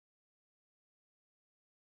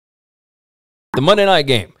The Monday night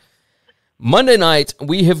game. Monday night,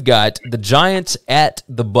 we have got the Giants at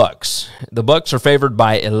the Bucs. The Bucs are favored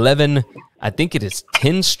by 11. I think it is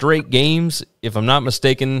 10 straight games, if I'm not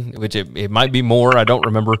mistaken, which it might be more. I don't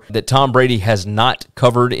remember, that Tom Brady has not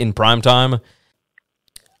covered in primetime.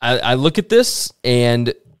 I look at this,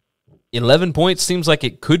 and 11 points seems like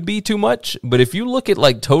it could be too much. But if you look at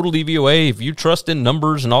like total DVOA, if you trust in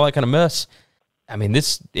numbers and all that kind of mess, I mean,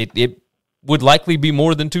 it would likely be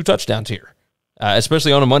more than 2 touchdowns here.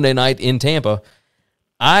 Especially on a Monday night in Tampa.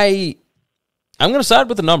 I'm going to side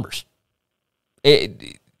with the numbers.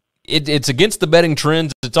 It's against the betting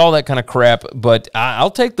trends. It's all that kind of crap. But I'll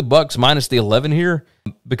take the Bucs minus the 11 here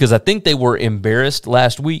because I think they were embarrassed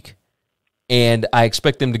last week, and I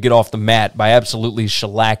expect them to get off the mat by absolutely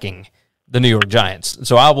shellacking the New York Giants.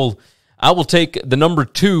 So I will take the number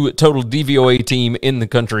 2 total DVOA team in the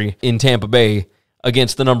country in Tampa Bay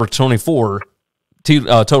against the number 24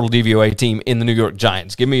 total DVOA team in the New York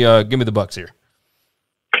Giants. Give me the Bucs here.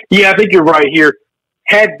 Yeah, I think you're right here.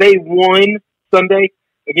 Had they won Sunday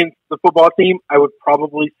against the football team, I would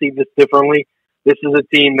probably see this differently. This is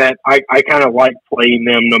a team that I kind of like playing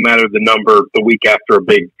them no matter the number the week after a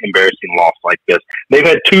big embarrassing loss like this. They've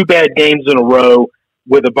had 2 bad games in a row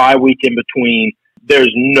with a bye week in between.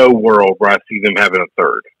 There's no world where I see them having a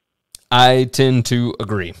third. I tend to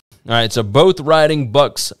agree. All right, so both riding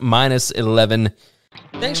Bucs minus 11.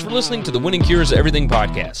 Thanks for listening to the Winning Cures Everything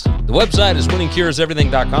podcast. The website is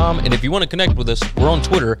winningcureseverything.com, and if you want to connect with us, we're on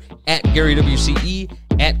Twitter at GaryWCE,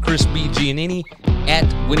 at Chris B. Giannini, at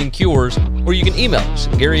Winning Cures, or you can email us,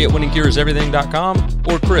 Gary at winningcureseverything.com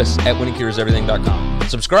or Chris at winningcureseverything.com.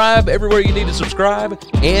 Subscribe everywhere you need to subscribe,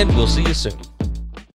 and we'll see you soon.